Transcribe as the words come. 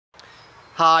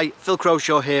Hi, Phil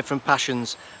Croshaw here from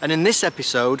Passions, and in this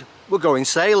episode we're going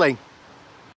sailing.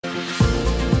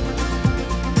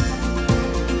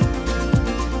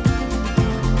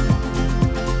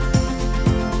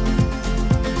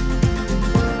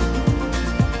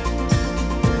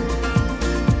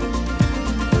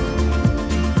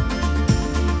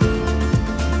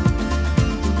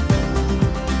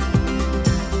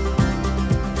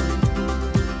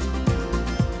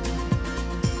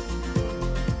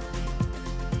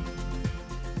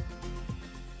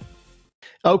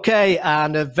 Okay,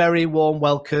 and a very warm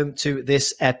welcome to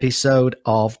this episode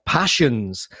of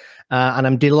Passions. And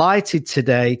I'm delighted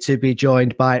today to be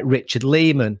joined by Richard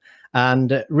Leaman.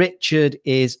 And Richard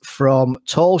is from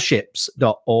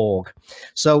tallships.org.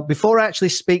 So before I actually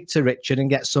speak to Richard and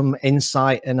get some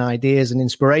insight and ideas and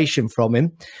inspiration from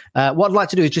him, what I'd like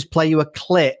to do is just play you a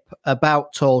clip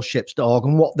about tallships.org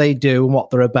and what they do and what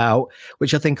they're about,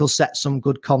 which I think will set some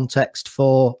good context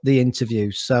for the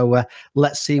interview. So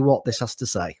let's see what this has to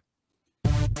say.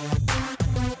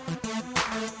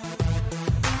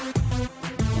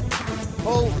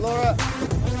 Paul, Laura.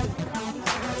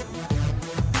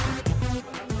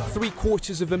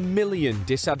 750,000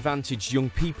 disadvantaged young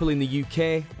people in the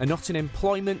UK are not in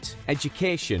employment,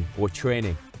 education or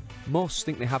training. Most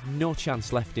think they have no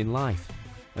chance left in life,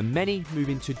 and many move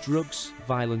into drugs,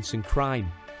 violence and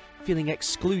crime, feeling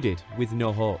excluded with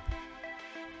no hope.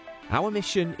 Our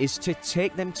mission is to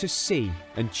take them to sea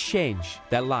and change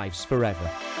their lives forever.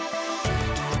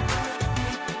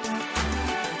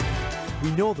 We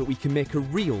know that we can make a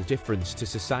real difference to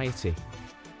society.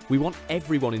 We want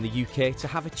everyone in the UK to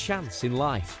have a chance in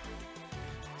life.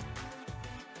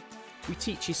 We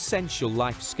teach essential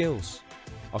life skills.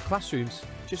 Our classrooms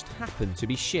just happen to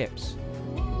be ships.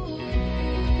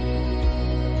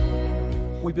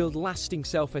 We build lasting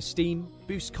self-esteem,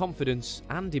 boost confidence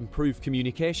and improve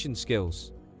communication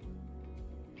skills.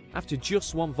 After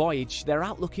just one voyage, their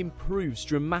outlook improves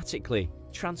dramatically,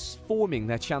 transforming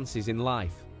their chances in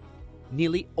life.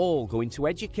 Nearly all go into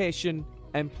education,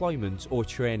 employment or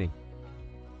training.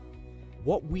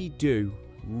 What we do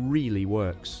really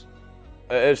works.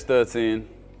 At age 13,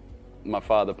 my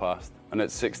father passed, and at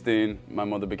 16, my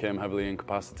mother became heavily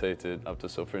incapacitated after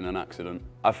suffering an accident.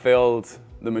 I failed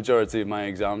the majority of my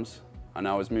exams, and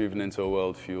I was moving into a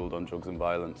world fueled on drugs and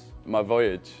violence. My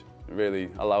voyage really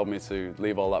allowed me to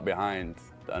leave all that behind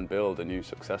and build a new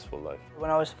successful life.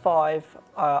 When I was 5,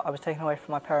 I was taken away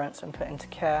from my parents and put into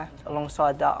care.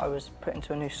 Alongside that, I was put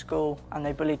into a new school and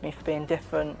they bullied me for being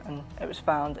different, and it was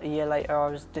found a year later I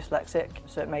was dyslexic,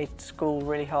 so it made school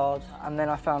really hard. And then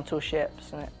I found Tall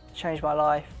Ships and it changed my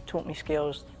life, taught me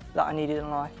skills that I needed in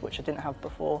life, which I didn't have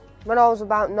before. When I was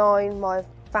about 9, my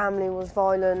family was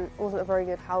violent, wasn't a very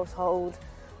good household.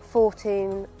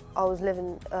 14, I was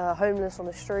living homeless on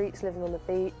the streets, living on the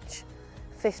beach.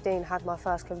 15, had my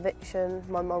first conviction.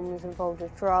 My mum was involved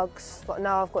with drugs, but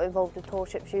now I've got involved with Tall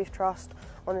Ships Youth Trust.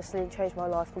 Honestly, changed my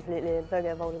life completely and don't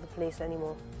get involved with the police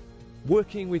anymore.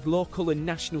 Working with local and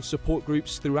national support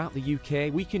groups throughout the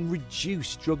UK, we can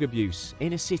reduce drug abuse,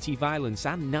 inner city violence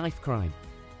and knife crime.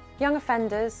 Young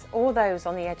offenders, or those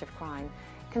on the edge of crime,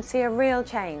 can see a real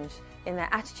change in their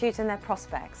attitudes and their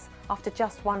prospects after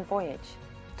just one voyage.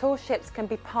 Tall Ships can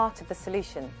be part of the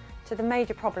solution to the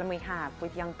major problem we have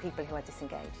with young people who are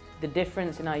disengaged. The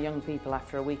difference in our young people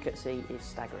after a week at sea is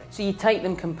staggering. So you take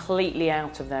them completely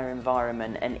out of their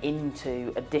environment and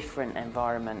into a different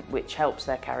environment, which helps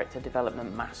their character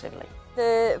development massively.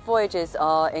 The voyages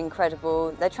are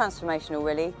incredible. They're transformational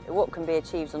really. What can be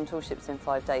achieved on Tall Ships in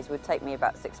 5 days would take me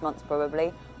about 6 months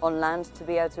probably on land to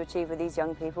be able to achieve with these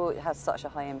young people. It has such a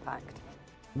high impact.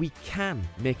 We can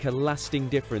make a lasting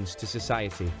difference to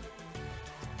society.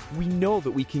 We know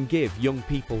that we can give young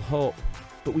people hope,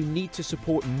 but we need to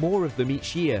support more of them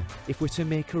each year if we're to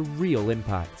make a real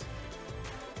impact.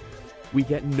 We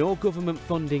get no government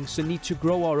funding, so need to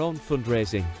grow our own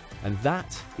fundraising, and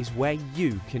that is where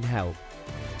you can help.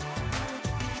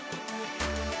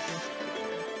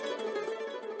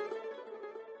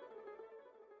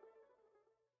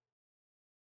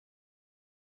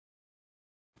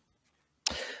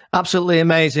 Absolutely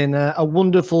amazing. A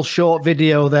wonderful short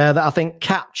video there that I think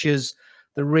captures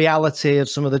the reality of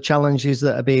some of the challenges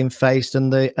that are being faced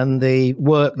and the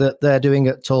work that they're doing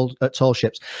at Tall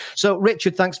Ships. So,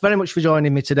 Richard, thanks very much for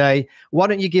joining me today. Why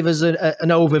don't you give us an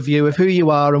overview of who you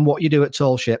are and what you do at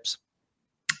Tall Ships?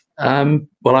 Well,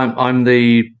 I'm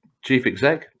the chief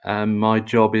exec, and my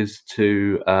job is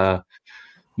to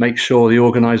make sure the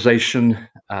organisation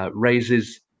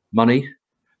raises money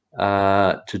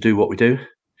to do what we do.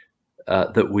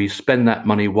 That we spend that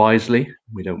money wisely,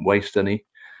 we don't waste any,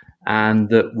 and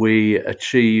that we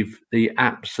achieve the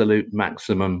absolute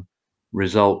maximum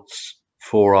results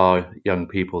for our young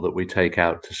people that we take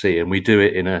out to sea, and we do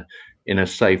it in a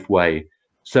safe way.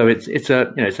 So it's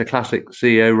a classic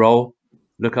CEO role.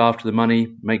 Look after the money,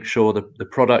 make sure the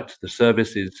product, the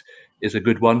service is a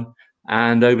good one,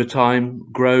 and over time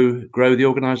grow the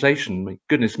organization.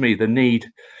 Goodness me, the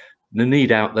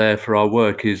need out there for our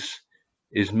work is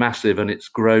massive, and it's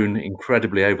grown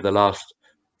incredibly over the last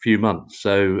few months.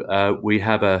 So we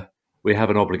have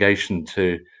an obligation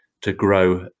to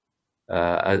grow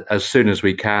as soon as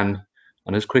we can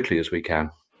and as quickly as we can.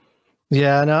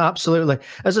 Yeah, no, absolutely.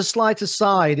 As a slight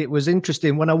aside, it was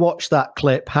interesting when I watched that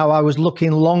clip how I was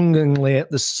looking longingly at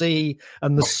the sea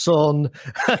and the sun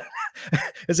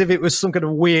as if it was some kind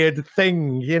of weird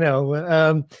thing, you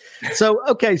know. So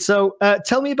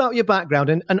tell me about your background,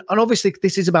 and obviously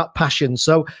this is about passion.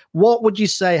 So what would you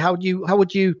say, how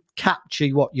would you capture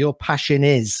what your passion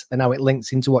is and how it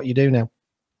links into what you do now?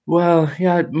 Well,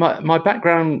 yeah, my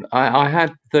background, I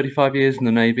had 35 years in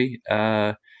the Navy,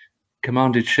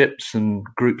 commanded ships and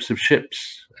groups of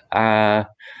ships. And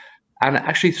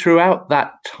actually throughout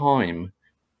that time,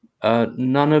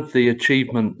 none of the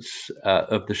achievements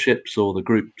of the ships or the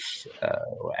groups,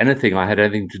 or anything I had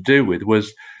anything to do with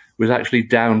was actually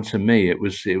down to me. It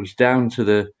was down to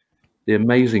the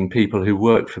amazing people who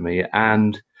worked for me,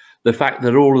 and the fact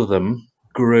that all of them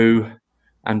grew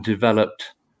and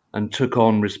developed and took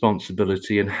on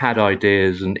responsibility and had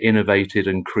ideas and innovated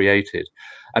and created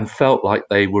and felt like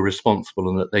they were responsible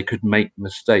and that they could make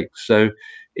mistakes. So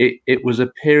it was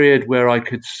a period where I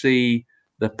could see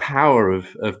the power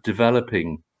of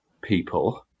developing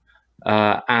people.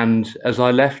 And as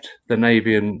I left the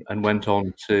Navy and went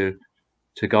on to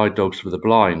guide dogs for the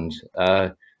blind,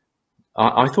 I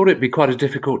thought it'd be quite a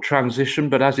difficult transition,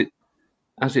 but as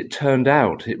it turned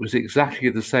out, it was exactly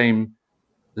the same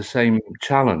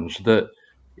challenge. That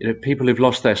people who've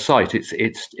lost their sight,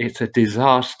 it's a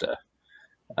disaster,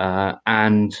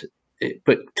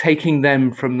 but taking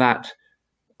them from that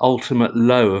ultimate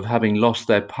low of having lost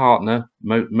their partner.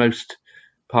 Most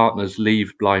partners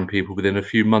leave blind people within a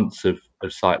few months of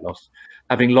sight loss,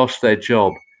 having lost their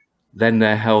job, then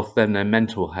their health, then their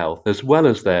mental health, as well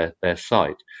as their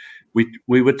sight.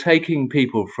 We were taking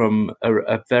people from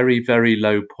a very, very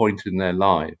low point in their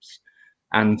lives,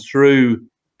 and through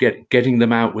getting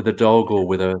them out with a dog or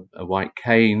with a white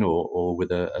cane or with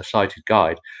a sighted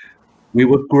guide, we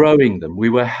were growing them. We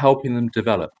were helping them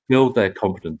develop, build their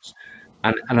confidence,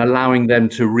 and allowing them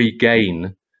to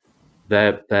regain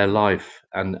their life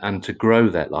and to grow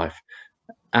their life.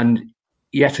 And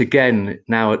yet again,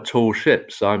 now at Tall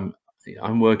Ships, I'm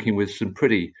working with some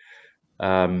pretty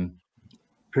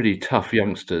tough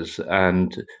youngsters,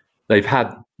 and they've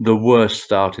had the worst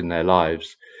start in their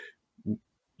lives.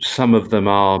 Some of them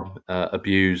are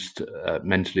abused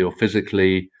mentally or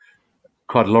physically.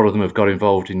 Quite a lot of them have got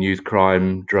involved in youth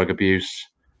crime, drug abuse.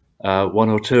 One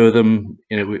or two of them,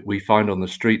 we find on the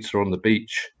streets or on the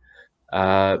beach.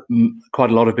 Quite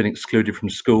a lot have been excluded from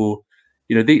school.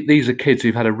 These are kids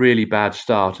who've had a really bad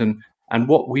start, and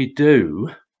what we do,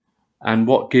 and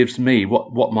what gives me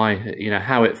what my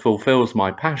how it fulfills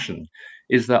my passion,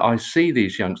 is that I see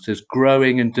these youngsters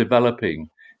growing and developing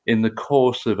in the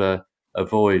course of a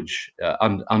voyage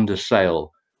under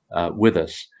sail with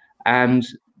us. And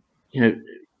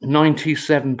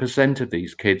 97% of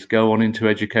these kids go on into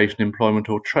education, employment,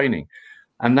 or training,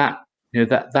 and that's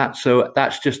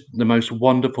just the most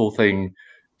wonderful thing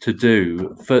to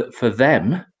do for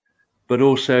them, but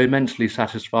also immensely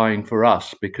satisfying for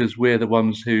us, because we're the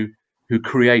ones who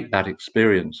create that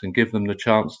experience and give them the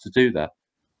chance to do that.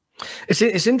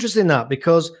 It's interesting that,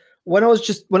 because when I was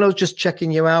just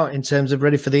checking you out in terms of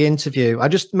ready for the interview, I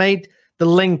just made the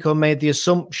link or made the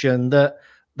assumption that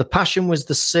the passion was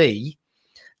the sea,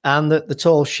 and that the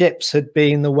Tall Ships had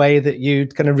been the way that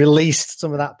you'd kind of released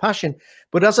some of that passion.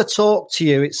 But as I talk to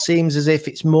you, it seems as if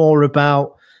it's more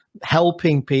about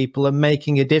helping people and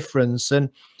making a difference. And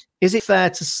is it fair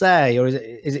to say, or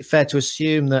is it fair to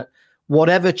assume that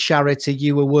whatever charity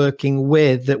you were working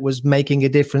with that was making a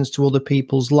difference to other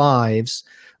people's lives,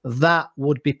 that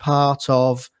would be part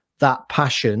of that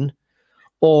passion?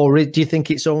 Or do you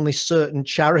think it's only certain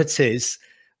charities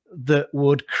that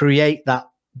would create that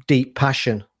deep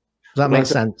passion? Does that make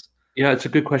sense? Yeah, it's a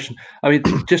good question. I mean,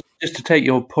 just to take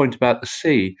your point about the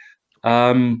sea,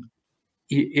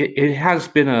 it has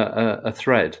been a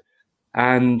thread,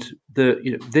 and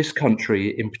this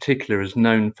country in particular is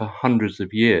known for hundreds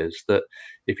of years that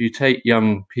if you take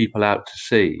young people out to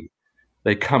sea,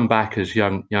 they come back as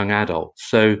young adults.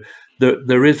 So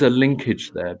there is a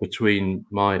linkage there between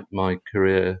my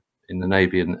career the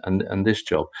Navy and this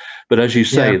job. But as you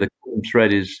say, the common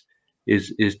thread is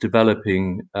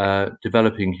developing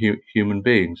human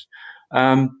beings.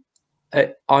 I've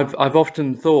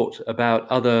often thought about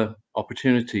other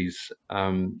opportunities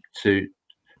to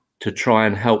try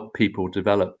and help people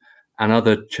develop, and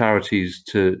other charities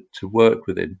to work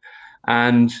within.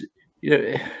 And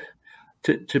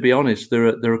to be honest,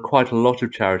 there are quite a lot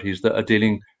of charities that are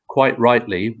dealing quite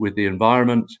rightly with the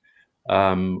environment,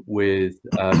 with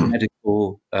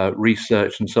medical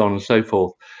research, and so on and so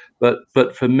forth.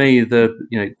 But for me,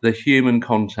 the human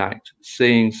contact,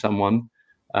 seeing someone,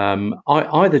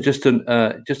 either just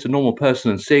a normal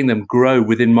person, and seeing them grow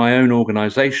within my own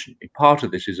organisation. Part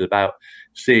of this is about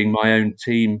seeing my own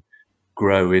team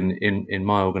grow in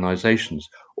my organisations,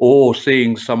 or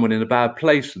seeing someone in a bad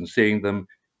place and seeing them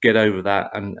get over that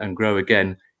and grow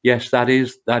again. Yes, that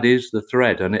is the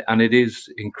thread, and it is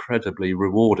incredibly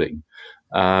rewarding.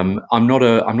 I'm not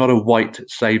a white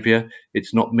savior.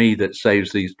 It's not me that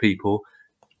saves these people.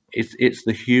 It's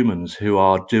the humans who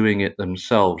are doing it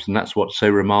themselves, and that's what's so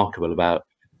remarkable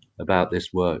about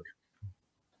this work.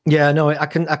 Yeah, no, I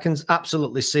can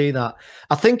absolutely see that.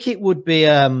 I think it would be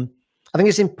I think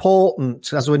it's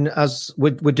important as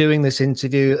we're doing this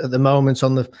interview at the moment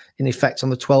in effect on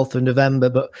the 12th of November,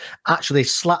 but actually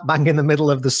slap bang in the middle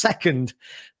of the second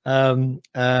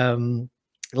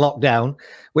lockdown,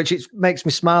 which makes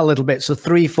me smile a little bit. So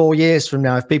 3-4 years from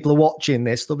now, if people are watching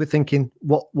this, they'll be thinking,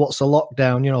 what's a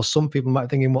lockdown? You know, some people might be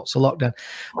thinking, what's a lockdown?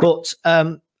 But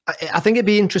I think it'd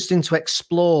be interesting to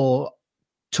explore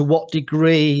to what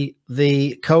degree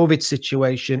the COVID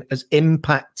situation has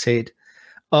impacted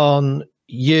on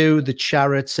you, the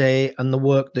charity, and the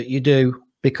work that you do,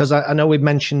 because I know we've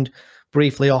mentioned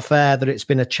briefly off air that it's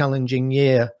been a challenging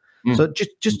year. So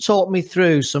just talk me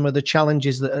through some of the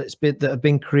challenges that have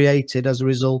been created as a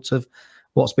result of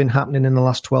what's been happening in the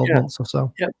last 12 months or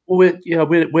so. Yeah, well,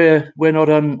 we're not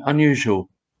unusual,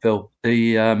 Phil.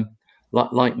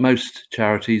 Like most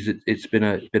charities, it's been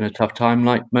a tough time.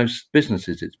 Like most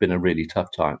businesses, it's been a really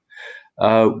tough time.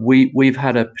 We've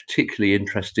had a particularly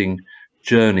interesting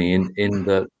journey in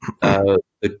that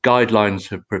the guidelines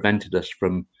have prevented us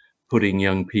from putting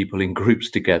young people in groups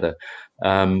together,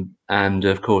 and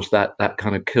of course that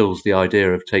kind of kills the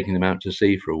idea of taking them out to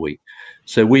sea for a week.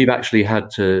 So we've actually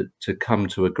had to come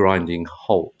to a grinding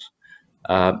halt.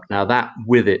 Now that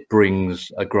with it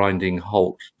brings a grinding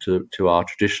halt to our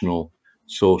traditional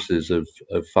sources of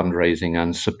fundraising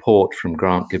and support from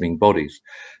grant giving bodies.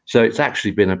 So it's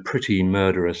actually been a pretty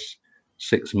murderous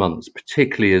 6 months,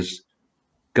 particularly as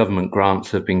government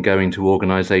grants have been going to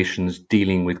organisations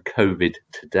dealing with COVID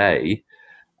today,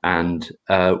 and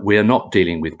we are not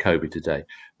dealing with COVID today.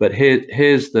 But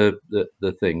here's the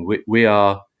thing: we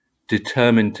are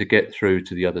determined to get through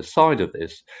to the other side of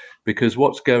this, because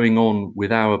what's going on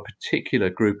with our particular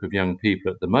group of young people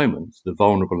at the moment, the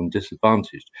vulnerable and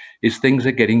disadvantaged, is things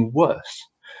are getting worse.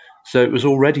 So it was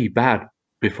already bad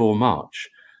before March.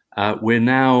 We're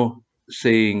now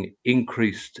seeing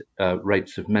increased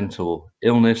rates of mental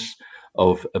illness,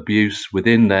 of abuse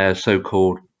within their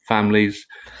so-called families,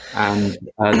 and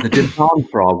the demand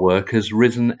for our work has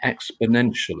risen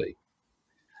exponentially.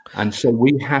 And so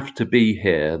we have to be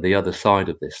here, the other side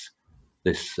of this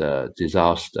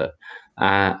disaster.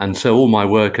 And so all my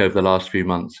work over the last few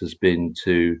months has been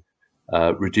to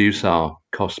reduce our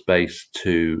cost base,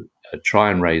 to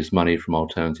try and raise money from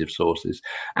alternative sources,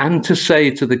 and to say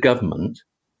to the government,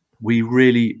 we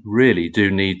really, really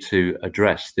do need to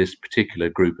address this particular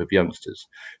group of youngsters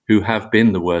who have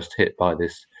been the worst hit by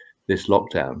this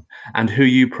lockdown, and who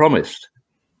you promised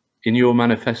in your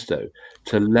manifesto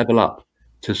to level up,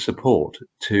 to support,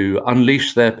 to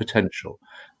unleash their potential.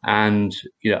 And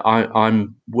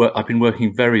I've been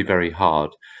working very, very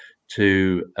hard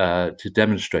to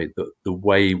demonstrate that the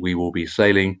way we will be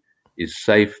sailing is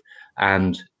safe,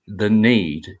 and the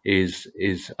need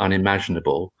is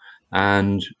unimaginable,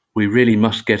 and we really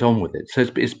must get on with it. So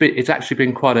it's actually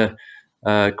been quite a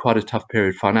tough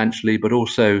period financially, but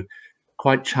also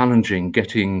quite challenging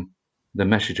getting the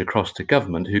message across to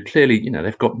government, who clearly,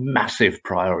 they've got massive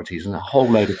priorities and a whole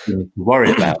load of things to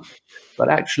worry about. But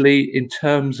actually, in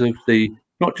terms of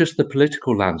not just the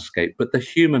political landscape, but the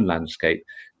human landscape,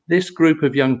 this group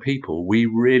of young people, we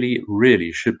really,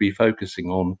 really should be focusing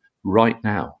on right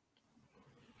now.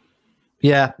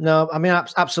 Yeah, no, I mean,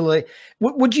 absolutely.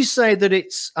 Would you say that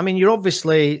you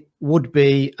obviously would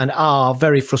be and are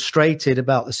very frustrated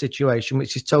about the situation,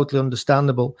 which is totally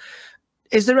understandable.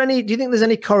 Do you think there's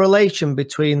any correlation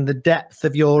between the depth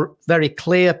of your very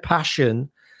clear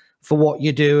passion for what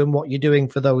you do and what you're doing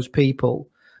for those people?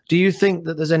 Do you think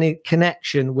that there's any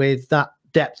connection with that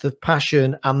depth of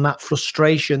passion and that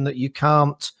frustration that you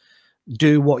can't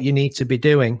do what you need to be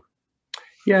doing?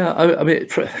 Yeah, I mean,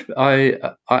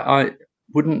 I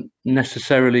wouldn't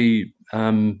necessarily.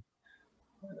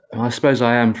 I suppose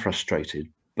I am frustrated,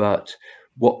 but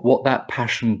what that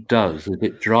passion does is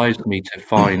it drives me to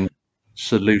find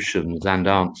solutions and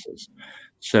answers.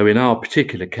 So in our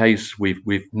particular case,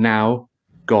 we've now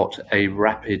got a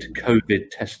rapid COVID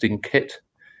testing kit.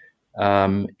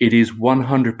 It is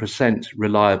 100%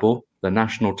 reliable. The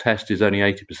national test is only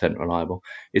 80% reliable.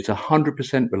 It's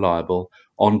 100% reliable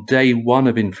on day one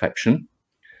of infection,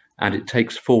 and it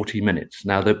takes 40 minutes.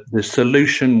 Now, the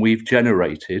solution we've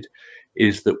generated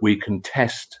is that we can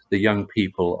test the young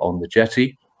people on the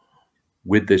jetty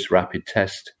with this rapid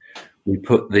test. We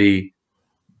put the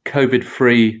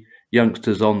COVID-free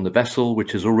youngsters on the vessel,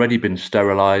 which has already been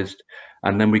sterilized,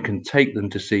 and then we can take them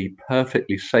to sea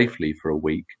perfectly safely for a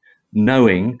week,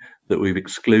 knowing that we've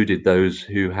excluded those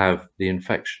who have the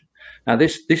infection. Now,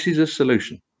 this is a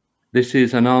solution. This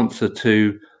is an answer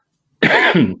to,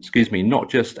 excuse me, not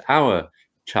just our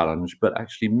challenge, but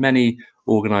actually many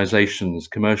organizations,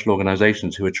 commercial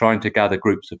organizations who are trying to gather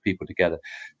groups of people together.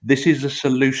 This is a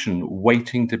solution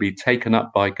waiting to be taken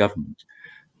up by government,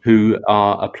 who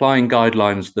are applying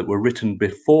guidelines that were written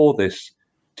before this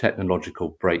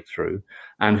technological breakthrough,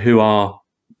 and who are,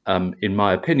 in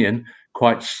my opinion,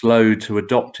 quite slow to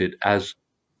adopt it as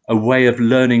a way of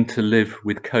learning to live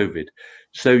with COVID.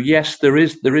 So yes, there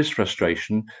is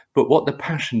frustration, but what the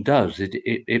passion does,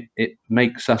 it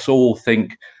makes us all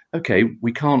think, okay,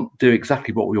 we can't do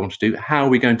exactly what we want to do. How are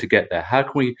we going to get there? How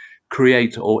can we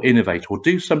create or innovate or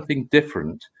do something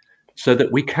different so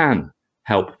that we can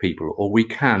help people, or we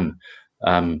can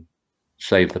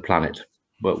save the planet,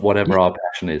 but whatever our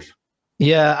passion is?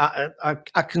 Yeah,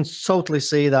 I can totally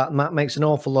see that, and that makes an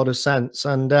awful lot of sense.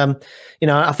 And you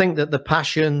know, I think that the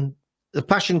passion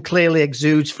clearly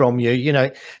exudes from you. You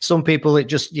know, some people,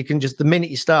 you can just, the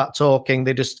minute you start talking,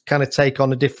 they just kind of take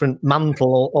on a different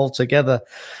mantle altogether.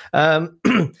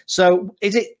 So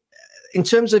is it, in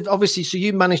terms of, obviously, so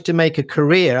you managed to make a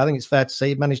career, I think it's fair to say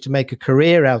you managed to make a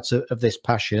career out of this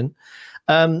passion.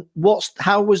 What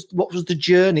was the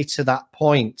journey to that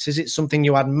point? Is it something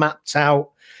you had mapped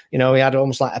out? You know, we had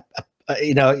almost like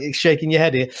you know, shaking your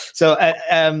head here. So,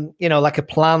 you know, like a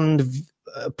planned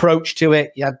approach to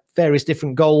it. You had various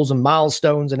different goals and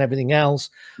milestones and everything else,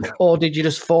 or did you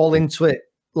just fall into it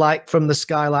like from the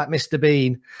sky, like Mr.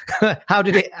 Bean? How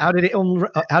did it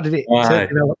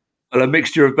develop? Well, a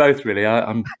mixture of both, really.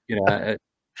 I'm, you know,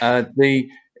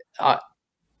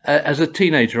 as a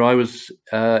teenager, I was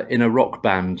in a rock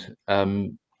band,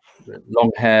 long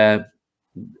hair,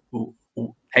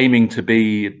 aiming to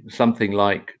be something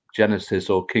like Genesis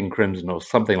or King Crimson or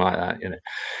something like that. You know,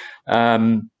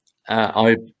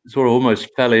 I sort of almost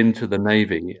fell into the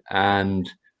Navy, and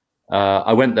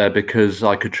I went there because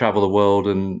I could travel the world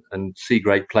and see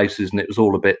great places, and it was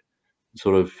all a bit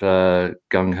sort of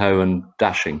gung ho and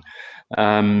dashing.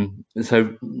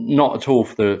 So not at all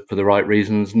for the right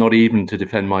reasons, not even to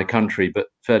defend my country. But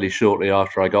fairly shortly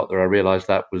after I got there, I realised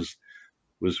that was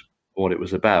what it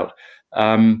was about.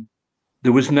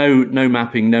 There was no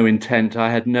mapping, no intent. I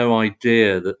had no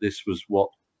idea that this was what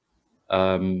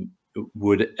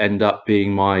would end up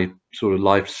being my sort of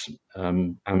life's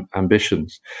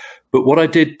ambitions. But what I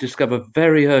did discover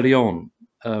very early on,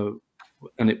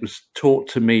 and it was taught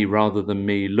to me rather than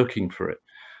me looking for it,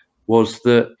 was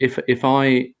that if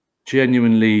I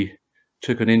genuinely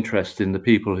took an interest in the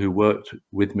people who worked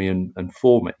with me and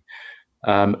for me,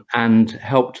 and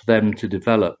helped them to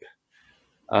develop,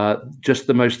 just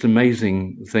the most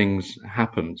amazing things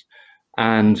happened.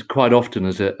 And quite often,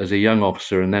 as a young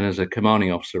officer and then as a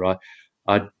commanding officer,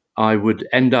 I would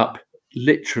end up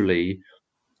literally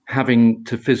having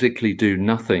to physically do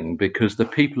nothing, because the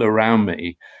people around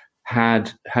me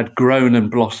had grown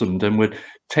and blossomed and were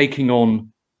taking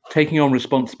on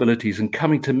responsibilities and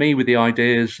coming to me with the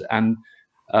ideas. And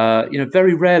you know,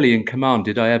 very rarely in command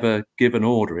did I ever give an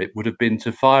order. It would have been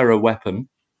to fire a weapon,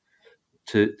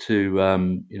 to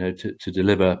you know, to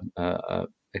deliver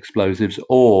explosives,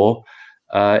 or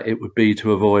it would be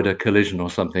to avoid a collision or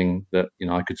something that, you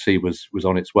know, I could see was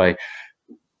on its way.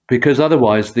 Because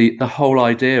otherwise, the whole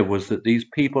idea was that these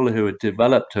people who had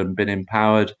developed and been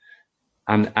empowered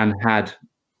and had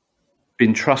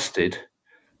been trusted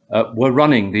were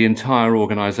running the entire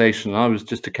organization. I was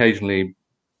just occasionally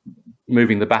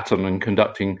moving the baton and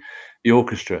conducting the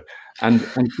orchestra. And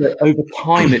so over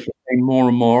time, it became more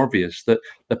and more obvious that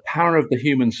the power of the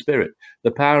human spirit,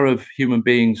 the power of human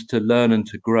beings to learn and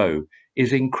to grow,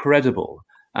 is incredible.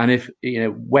 And if, you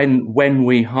know, when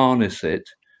we harness it,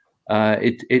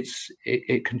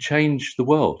 it can change the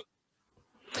world.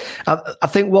 I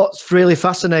think what's really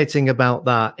fascinating about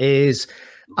that is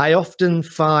I often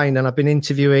find, and I've been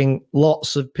interviewing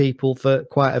lots of people for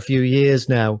quite a few years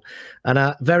now, and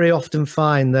I very often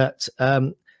find that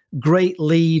great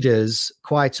leaders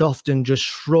quite often just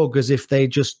shrug as if they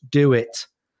just do it.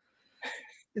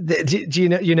 Do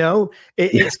you know?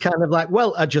 It's kind of like,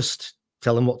 well, I just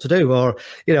tell them what to do, or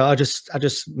I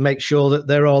just make sure that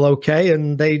they're all okay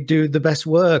and they do the best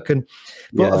work.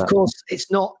 But of course,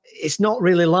 it's not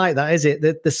really like that, is it?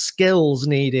 The skills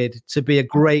needed to be a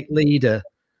great leader.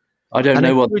 I don't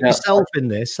know what yourself in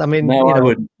this. I mean, no, I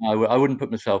wouldn't. I wouldn't put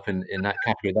myself in that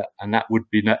category. That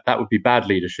would be bad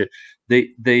leadership.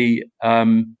 You're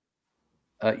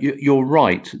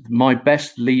right. My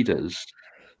best leaders,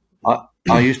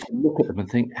 I used to look at them and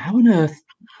think, how on earth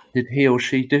did he or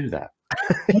she do that?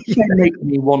 They make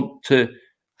me want to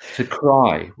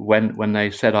cry when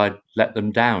they said I'd let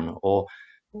them down, or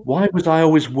why was I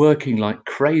always working like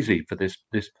crazy for this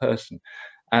person?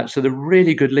 So the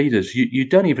really good leaders, you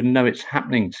don't even know it's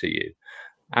happening to you.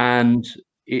 And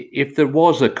if there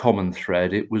was a common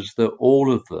thread, it was that all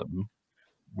of them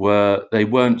they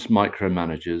weren't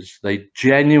micromanagers. They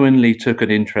genuinely took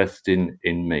an interest in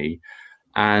me,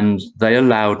 and they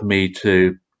allowed me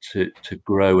to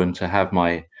grow and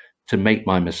to make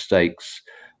my mistakes,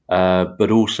 but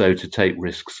also to take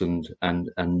risks and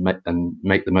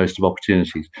make the most of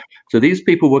opportunities. So these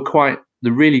people were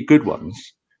the really good ones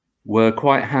were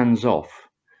quite hands off,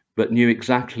 but knew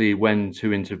exactly when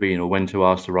to intervene or when to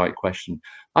ask the right question.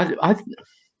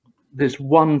 There's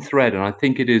one thread, and I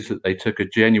think it is that they took a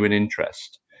genuine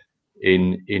interest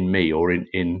in me, or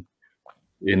in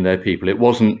their people. It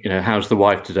wasn't, how's the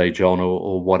wife today, John,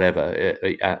 or whatever.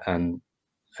 And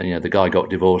the guy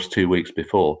got divorced 2 weeks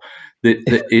before.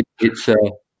 It's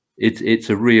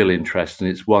a real interest, and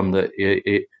it's one that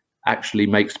it actually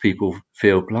makes people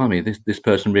feel, blimey, this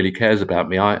person really cares about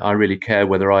me. I really care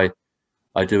whether I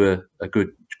do a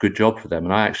good job for them,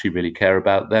 and I actually really care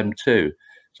about them too.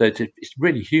 So it's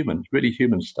really human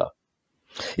stuff.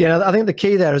 Yeah, I think the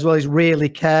key there as well is really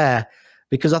care,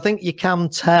 because I think you can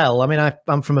tell. I mean,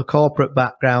 I'm from a corporate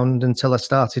background until I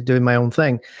started doing my own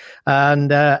thing.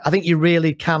 And I think you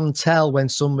really can tell when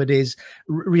somebody's,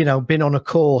 been on a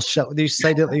course. They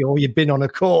say, don't they, oh, you've been on a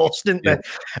course, didn't they?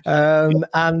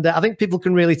 And I think people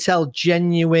can really tell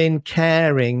genuine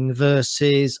caring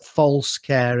versus false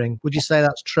caring. Would you say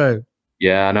that's true?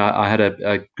 Yeah, and I had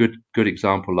a good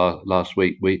example last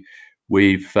week.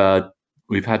 We've had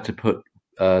to put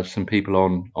some people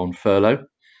on furlough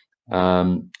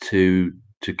to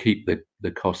keep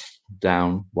the costs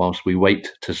down whilst we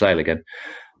wait to sail again.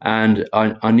 And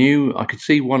I knew I could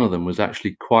see one of them was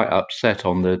actually quite upset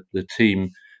on the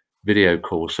team video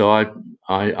call. So I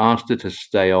asked her to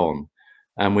stay on,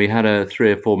 and we had a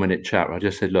 3 or 4 minute chat where I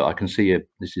just said, look, I can see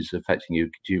this is affecting you.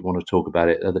 Do you want to talk about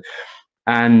it?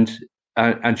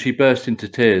 And she burst into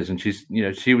tears, and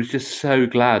she was just so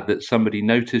glad that somebody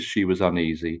noticed she was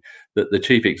uneasy, that the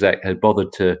chief exec had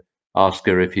bothered to ask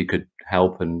her if he could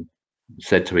help, and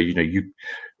said to her,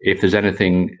 if there's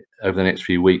anything over the next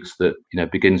few weeks that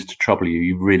begins to trouble you,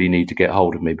 you really need to get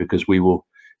hold of me, because we will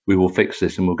fix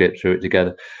this and we'll get through it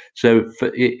together. So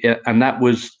and that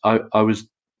was I was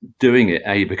doing it,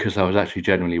 A, because I was actually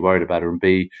genuinely worried about her, and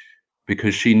B,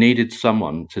 because she needed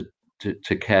someone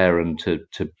to care and to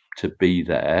be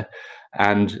there.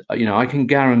 And I can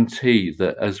guarantee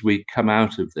that as we come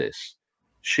out of this,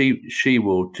 she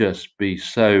will just be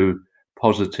so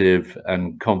positive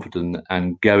and confident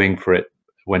and going for it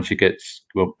when she gets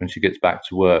back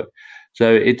to work.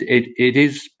 So it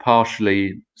is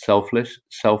partially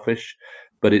selfish,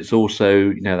 but it's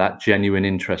also that genuine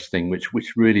interest thing, which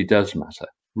really does matter,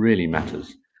 really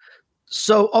matters.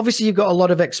 So obviously you've got a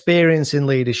lot of experience in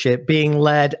leadership, being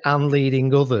led and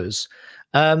leading others.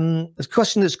 A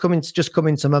question that's just come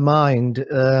into my mind.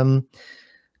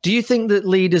 Do you think that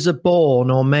leaders are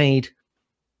born or made?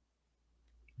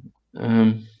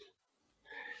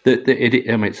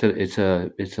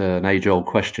 It's an age-old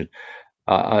question,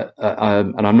 and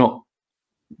I'm not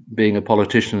being a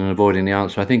politician and avoiding the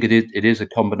answer. I think it is a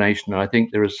combination. And I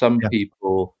think there are some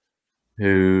people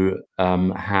who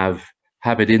have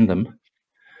it in them,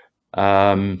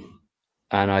 and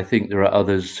I think there are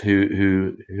others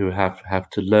who have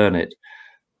to learn it.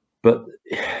 But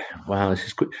wow, this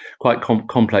is quite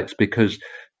complex, because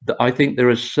I think there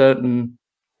are certain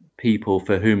people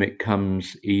for whom it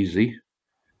comes easy,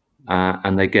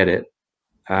 and they get it,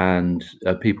 and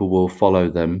people will follow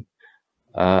them.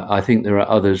 I think there are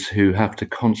others who have to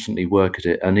constantly work at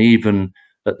it, and even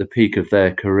at the peak of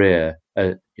their career,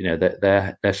 you know,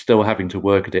 they're still having to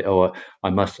work at it. Or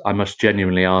I must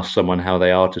genuinely ask someone how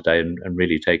they are today and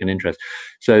really take an interest.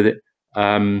 So that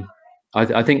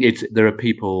I think there are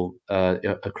people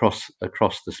across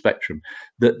the spectrum.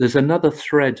 There's another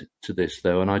thread to this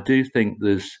though, and I do think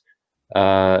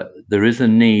there is a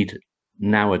need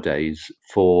nowadays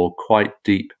for quite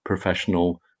deep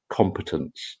professional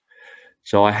competence.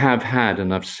 So I have had,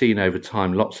 and I've seen over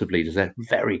time, lots of leaders. They're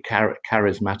very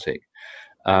charismatic.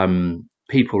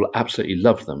 People absolutely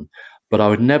love them, but I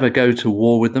would never go to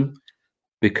war with them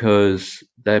because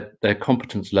their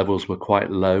competence levels were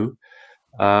quite low.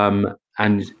 And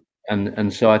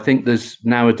so I think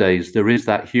nowadays there is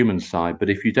that human side, but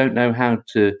if you don't know how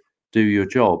to do your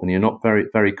job and you're not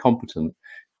very competent,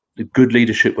 the good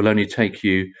leadership will only take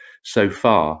you so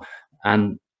far.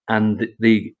 And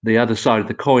the other side of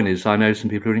the coin is, I know some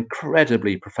people who are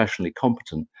incredibly professionally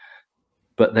competent,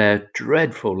 but they're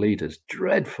dreadful leaders,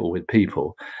 dreadful with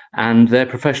people, and their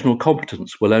professional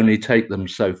competence will only take them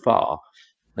so far.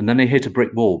 And then they hit a brick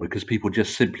wall because people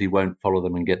just simply won't follow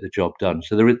them and get the job done.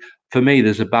 So for me,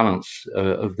 there's a balance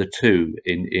of the two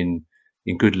in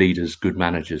good leaders, good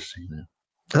managers. You know.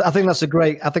 I think that's a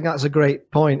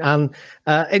great point. And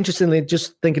interestingly,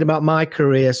 just thinking about my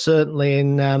career, certainly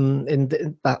in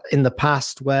the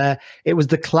past, where it was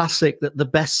the classic that the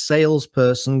best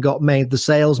salesperson got made the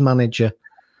sales manager.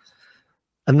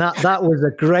 And that was a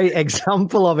great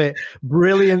example of it.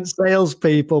 Brilliant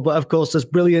salespeople, but of course, there's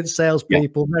brilliant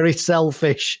salespeople, very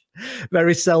selfish,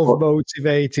 very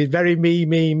self-motivated, very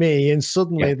me, and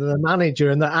suddenly they're the manager,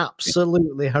 and they're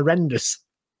absolutely horrendous.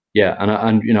 Yeah,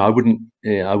 and you know, I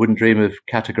wouldn't dream of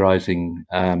categorizing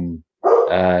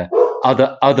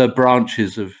other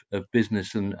branches of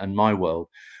business and my world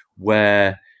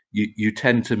where you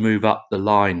tend to move up the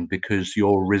line because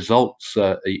your results,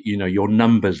 you know, your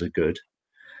numbers are good.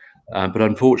 But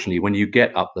unfortunately, when you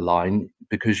get up the line,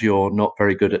 because you're not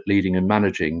very good at leading and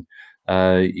managing,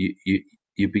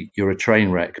 you're a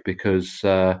train wreck because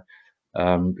you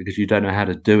don't know how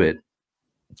to do it.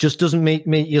 Just doesn't meet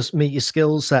your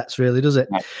skill sets, really, does it?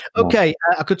 No. Okay,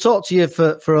 I could talk to you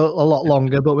for a lot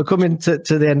longer, but we're coming to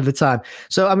the end of the time.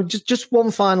 So just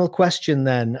one final question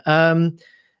then.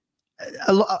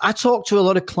 I talk to a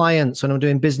lot of clients when I'm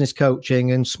doing business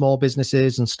coaching and small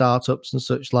businesses and startups and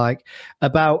such like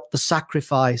about the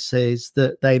sacrifices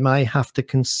that they might have to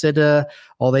consider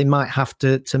or they might have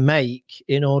to make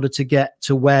in order to get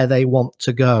to where they want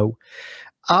to go.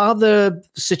 Are there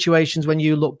situations when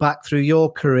you look back through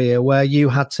your career where you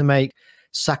had to make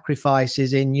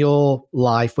sacrifices in your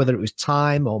life, whether it was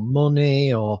time or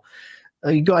money, or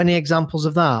have you got any examples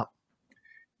of that?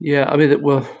 Yeah, I mean,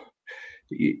 well,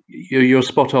 you're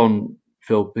spot on,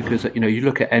 Phil, because you know, you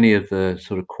look at any of the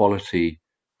sort of quality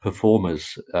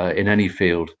performers in any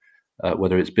field,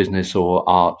 whether it's business or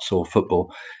arts or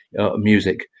football,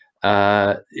 music,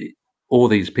 all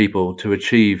these people to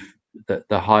achieve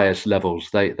the highest levels,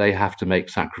 they have to make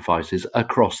sacrifices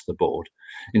across the board.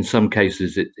 In some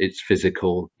cases, it's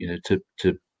physical. You know,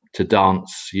 to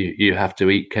dance, you have to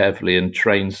eat carefully and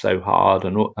train so hard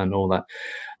and all that.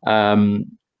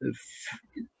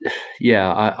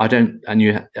 Yeah, I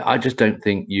just don't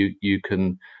think you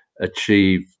can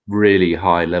achieve really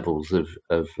high levels of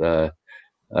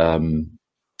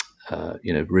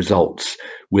you know, results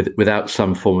without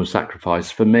some form of sacrifice.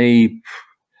 For me,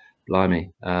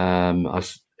 blimey, I'm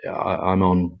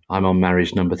on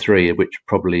marriage number 3, which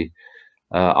probably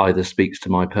either speaks to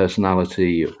my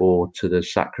personality or to the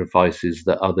sacrifices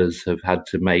that others have had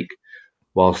to make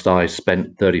whilst I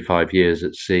spent 35 years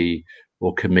at sea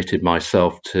or committed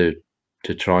myself to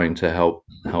trying to help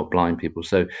blind people.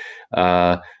 So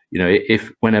you know,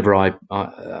 whenever I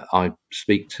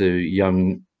speak to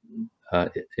young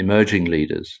emerging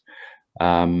leaders,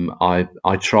 I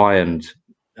try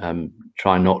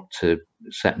not to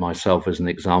set myself as an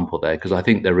example there, because I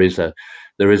think there is a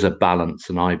balance,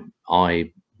 and I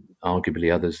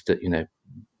arguably others that, you know,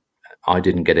 I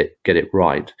didn't get it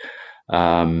right.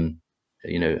 You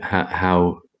know,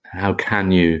 how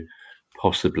can you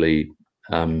possibly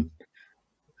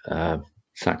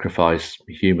sacrifice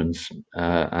humans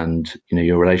and, you know,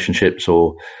 your relationships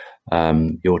or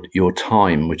your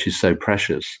time, which is so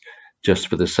precious, just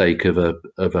for the sake of a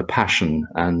passion?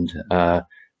 And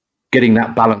getting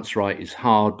that balance right is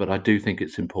hard, but I do think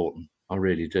it's important. I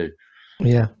really do.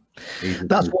 Yeah,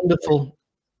 that's wonderful.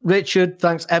 Richard,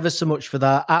 thanks ever so much for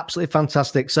that. Absolutely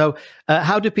fantastic. So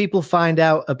how do people find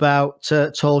out about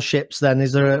Tall Ships then?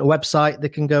 Is there a website they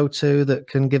can go to that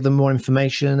can give them more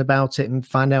information about it and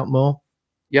find out more?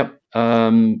 Yep.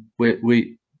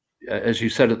 We as you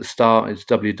said at the start, it's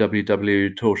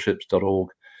www.tallships.org.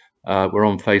 We're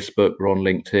on Facebook, we're on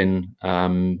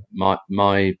LinkedIn.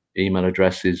 My email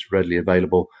address is readily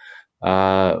available.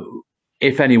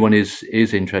 If anyone is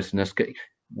interested in us,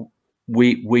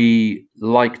 we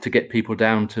like to get people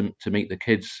down to meet the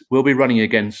kids. We'll be running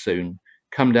again soon.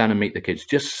 Come down and meet the kids.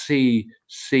 Just see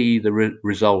the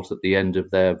result at the end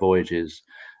of their voyages,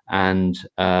 and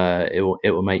it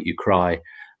will make you cry,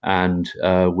 and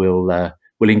we'll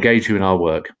engage you in our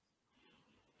work.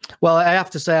 Well, I have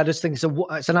to say, I just think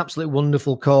it's an absolutely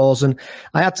wonderful cause, and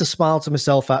I had to smile to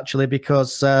myself actually,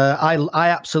 because I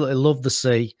absolutely love the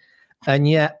sea, and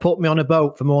yet put me on a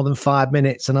boat for more than 5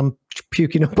 minutes and I'm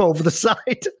puking up over the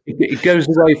side. It goes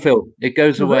away, Phil. It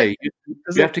goes away.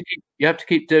 You have to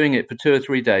keep doing it for 2 or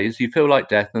 3 days. You feel like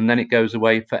death, and then it goes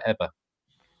away forever.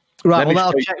 Right. Well,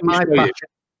 that'll check my passion.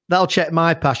 That'll check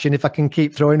my passion if I can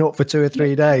keep throwing up for 2 or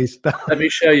 3 days. Let me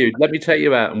show you. Let me take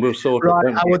you out, and we'll sort right,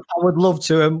 it. I would love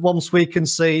to. And once we can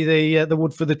see the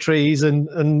wood for the trees and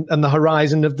the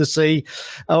horizon of the sea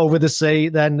over the sea,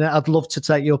 then I'd love to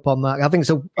take you up on that. I think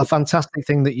it's a fantastic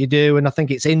thing that you do, and I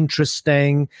think it's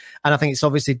interesting, and I think it's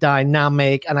obviously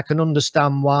dynamic, and I can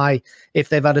understand why, if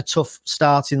they've had a tough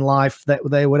start in life, that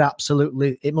they would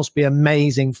absolutely. It must be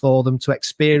amazing for them to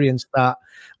experience that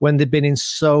when they've been in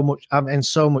so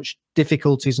much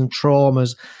difficulties and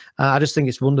traumas. I just think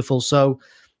it's wonderful. So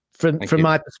from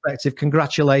my perspective,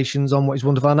 congratulations on what is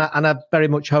wonderful. And I very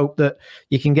much hope that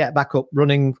you can get back up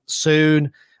running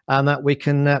soon, and that we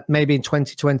can maybe in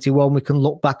 2021, we can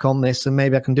look back on this, and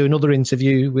maybe I can do another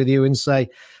interview with you and say,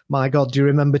 my God, do you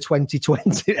remember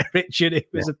 2020, Richard? It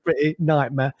was a pretty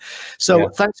nightmare. So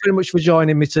thanks very much for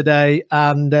joining me today,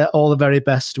 and all the very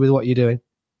best with what you're doing.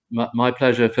 My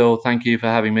pleasure, Phil. Thank you for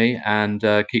having me, and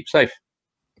keep safe.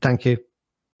 Thank you.